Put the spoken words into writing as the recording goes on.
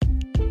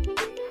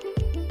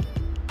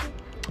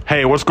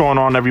Hey, what's going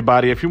on,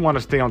 everybody? If you want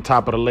to stay on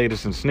top of the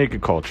latest in sneaker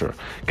culture,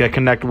 get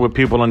connected with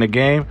people in the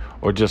game,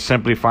 or just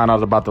simply find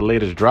out about the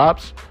latest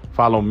drops,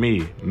 follow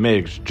me,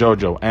 Migs,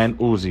 JoJo, and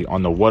Uzi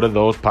on the What Are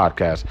Those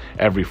podcast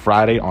every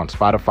Friday on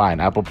Spotify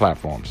and Apple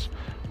platforms.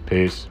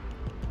 Peace.